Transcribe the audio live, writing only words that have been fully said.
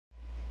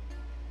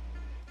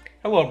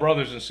Hello,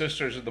 brothers and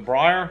sisters of the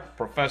Briar.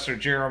 Professor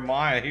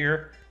Jeremiah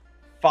here.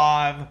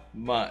 5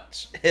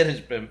 months. It has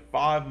been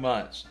 5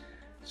 months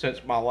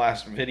since my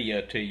last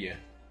video to you.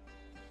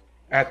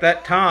 At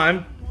that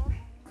time,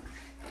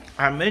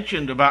 I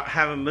mentioned about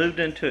having moved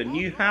into a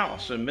new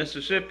house in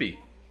Mississippi.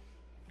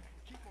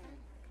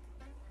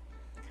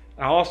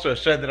 I also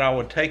said that I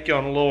would take you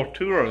on a little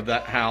tour of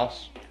that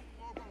house.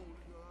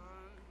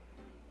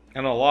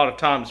 And a lot of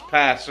time's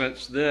passed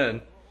since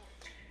then.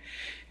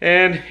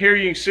 And here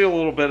you can see a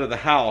little bit of the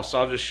house.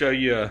 I'll just show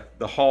you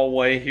the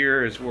hallway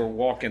here as we're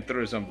walking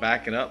through as I'm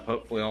backing up.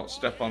 Hopefully I don't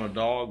step on a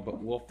dog,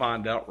 but we'll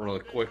find out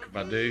really quick if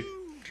I do.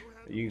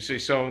 You can see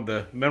some of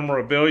the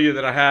memorabilia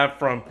that I have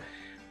from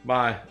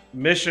my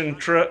mission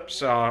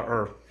trips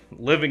or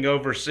living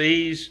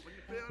overseas,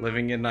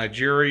 living in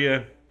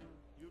Nigeria,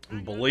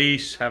 in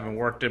Belize, having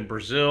worked in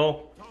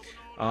Brazil.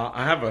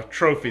 I have a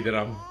trophy that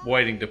I'm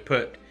waiting to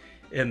put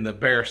in the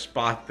bare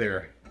spot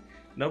there.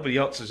 Nobody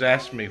else has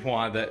asked me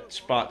why that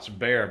spot's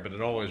bare, but it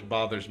always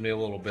bothers me a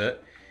little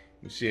bit.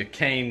 You see a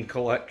cane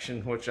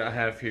collection, which I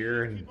have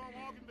here, and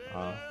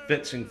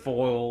fencing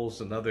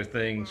foils and other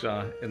things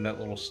in that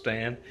little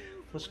stand.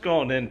 Let's go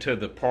on into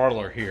the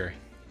parlor here.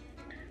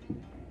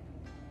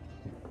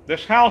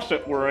 This house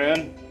that we're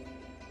in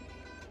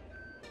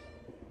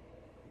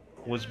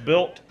was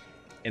built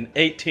in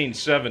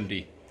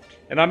 1870.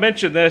 And I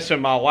mentioned this in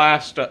my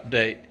last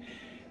update,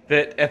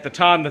 that at the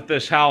time that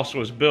this house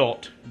was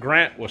built,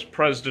 Grant was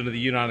President of the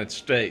United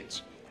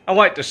States. I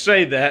like to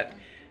say that,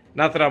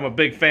 not that I'm a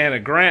big fan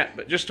of Grant,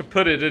 but just to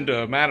put it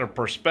into a matter of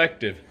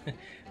perspective,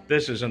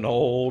 this is an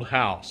old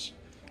house.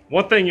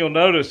 One thing you'll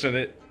notice, and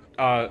it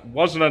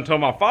wasn't until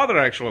my father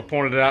actually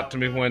pointed it out to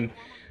me when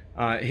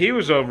he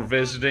was over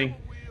visiting,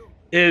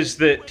 is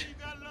that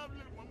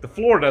the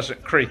floor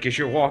doesn't creak as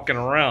you're walking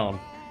around.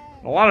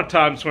 A lot of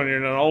times when you're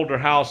in an older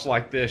house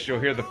like this,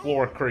 you'll hear the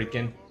floor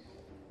creaking.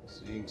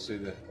 So you can see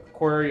the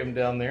aquarium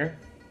down there.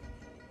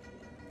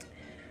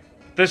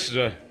 This is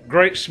a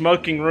great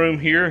smoking room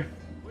here.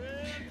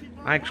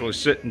 I actually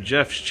sit in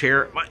Jeff's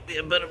chair. It might be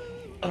a bit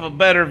of a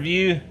better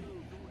view,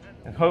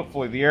 and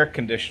hopefully the air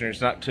conditioner is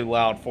not too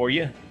loud for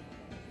you.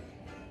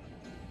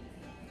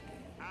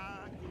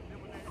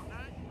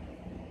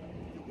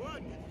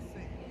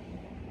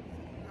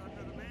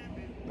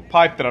 The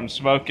pipe that I'm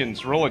smoking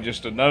is really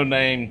just a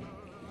no-name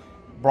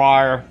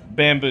briar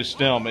bamboo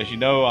stem. As you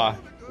know, I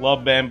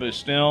love bamboo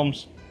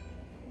stems.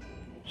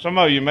 Some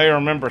of you may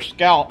remember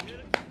Scout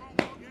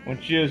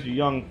when she was a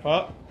young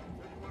pup.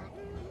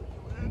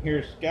 And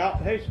here's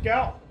Scout. Hey,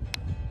 Scout.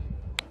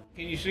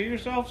 Can you see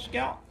yourself,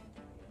 Scout?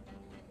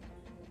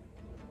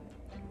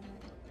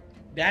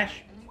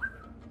 Dash.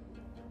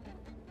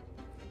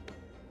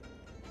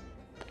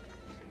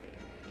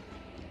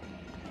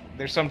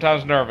 They're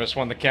sometimes nervous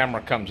when the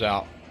camera comes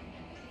out.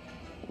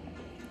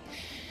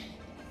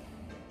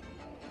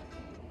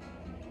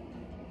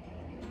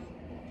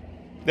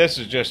 This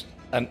is just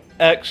an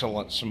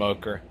excellent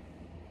smoker.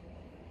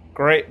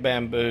 Great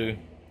bamboo.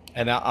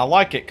 And I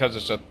like it because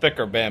it's a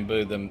thicker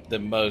bamboo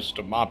than most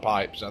of my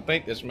pipes. I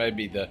think this may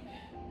be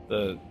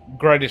the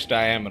greatest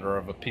diameter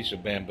of a piece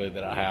of bamboo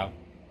that I have.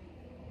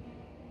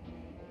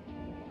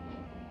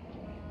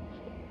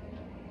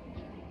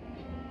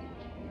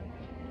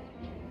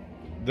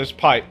 This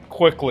pipe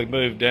quickly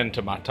moved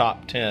into my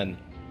top 10.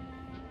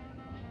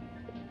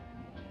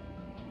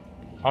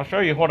 I'll show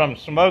you what I'm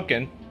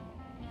smoking.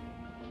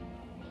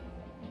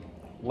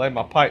 Lay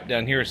my pipe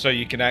down here so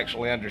you can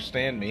actually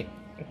understand me.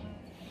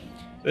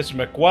 This is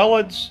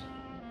McClelland's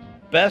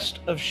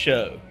Best of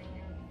Show.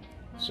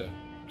 So it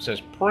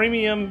says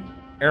premium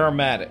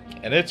aromatic,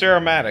 and it's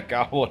aromatic,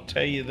 I will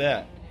tell you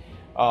that.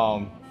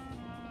 I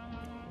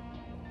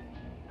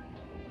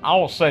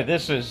will say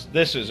this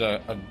is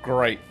a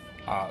great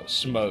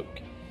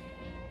smoke.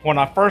 When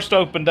I first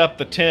opened up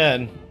the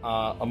tin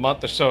a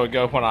month or so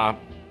ago, when I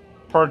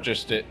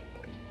purchased it,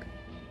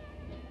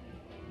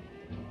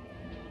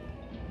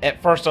 at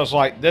first I was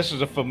like, this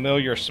is a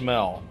familiar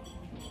smell.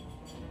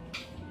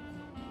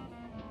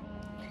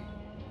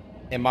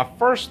 And my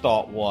first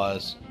thought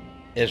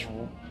is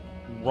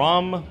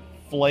rum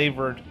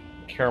flavored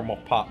caramel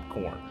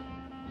popcorn.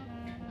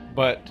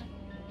 But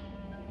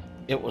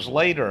it was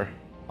later,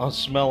 on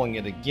smelling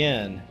it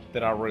again,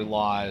 that I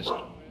realized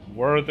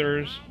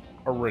Werther's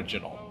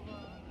Original.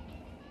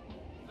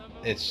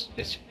 It's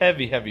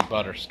heavy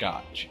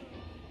butterscotch.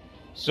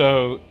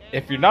 So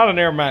if you're not an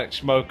aromatic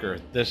smoker,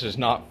 this is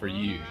not for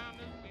you.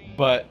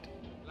 But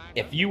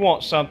if you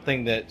want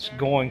something that's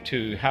going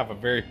to have a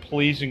very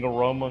pleasing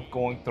aroma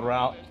going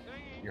throughout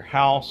your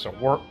house or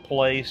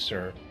workplace,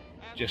 or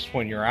just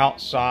when you're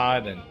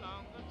outside, and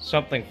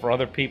something for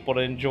other people to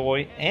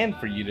enjoy and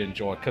for you to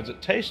enjoy, because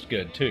it tastes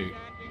good too.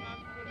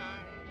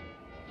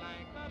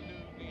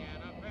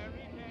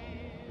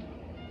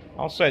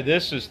 I'll say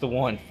this is the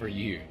one for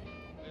you.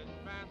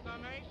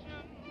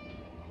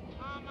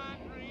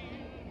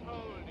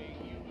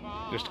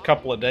 Just a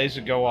couple of days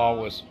ago, I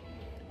was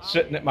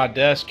sitting at my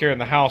desk here in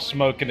the house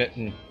smoking it,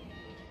 and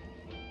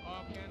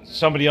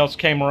somebody else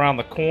came around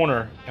the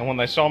corner, and when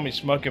they saw me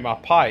smoking my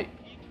pipe,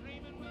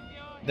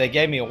 they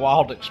gave me a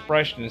wild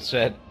expression and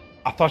said,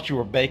 "I thought you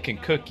were baking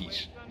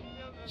cookies."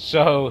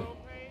 So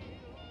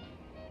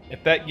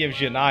if that gives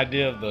you an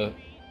idea of the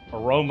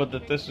aroma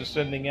that this is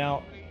sending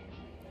out,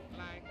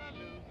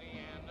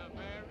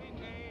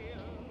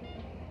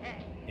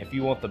 if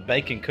you want the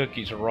bacon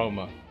cookies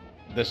aroma,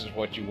 this is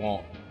what you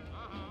want.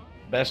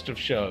 Best of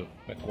show,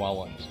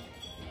 McClelland's.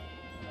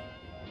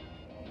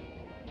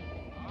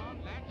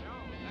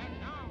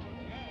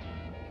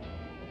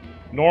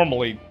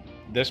 Normally,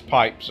 this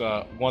pipe's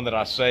one that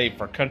I save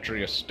for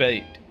Country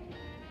Estate.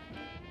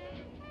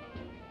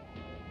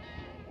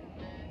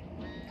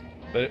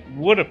 But it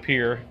would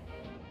appear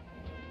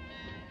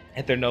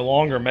that they're no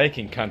longer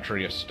making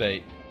Country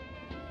Estate.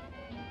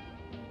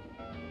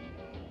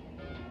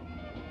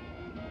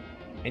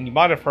 And you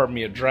might have heard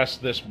me address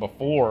this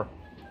before,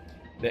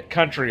 that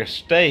Country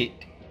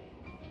Estate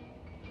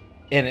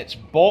in its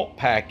bulk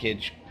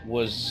package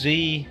was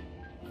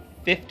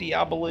Z50,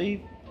 I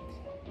believe.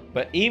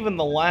 But even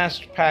the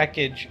last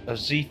package of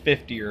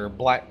Z50 or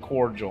Black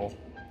Cordial,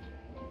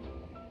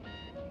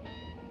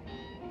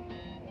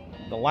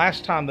 the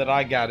last time that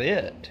I got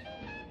it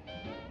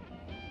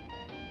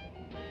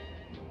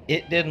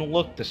didn't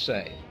look the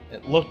same.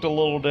 It looked a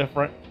little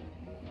different.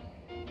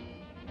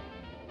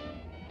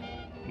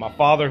 My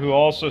father, who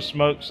also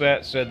smokes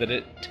that, said that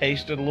it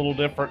tasted a little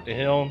different to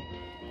him.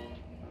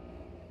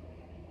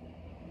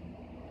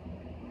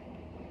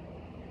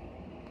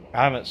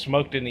 I haven't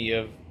smoked any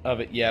of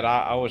it yet.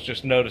 I was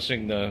just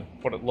noticing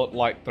what it looked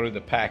like through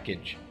the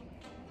package.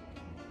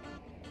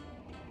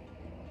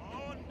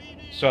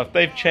 So if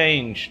they've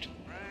changed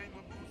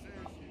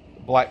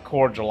Black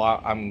Cordial,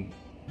 I'm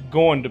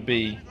going to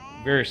be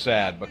very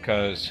sad,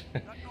 because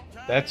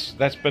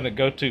that's been a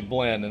go-to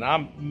blend, and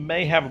I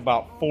may have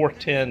about 4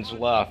 tins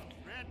left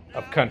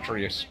of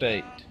Country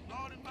Estate.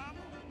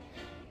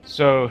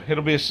 So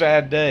it'll be a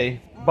sad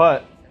day,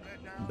 but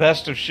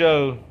Best of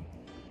Show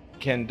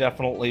can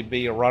definitely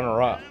be a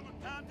runner-up.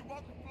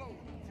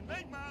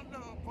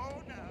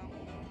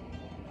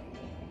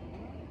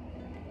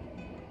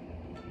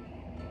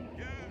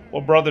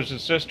 Well, brothers and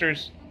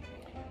sisters,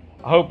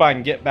 I hope I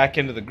can get back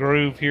into the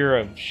groove here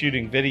of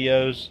shooting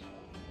videos.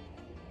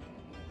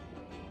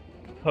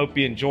 Hope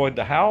you enjoyed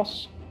the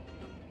house.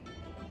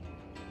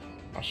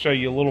 I'll show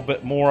you a little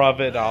bit more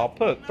of it. I'll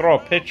throw a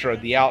picture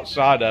of the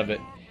outside of it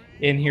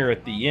in here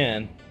at the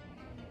end.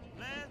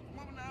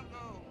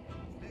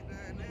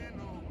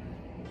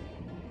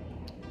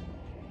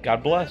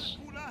 God bless.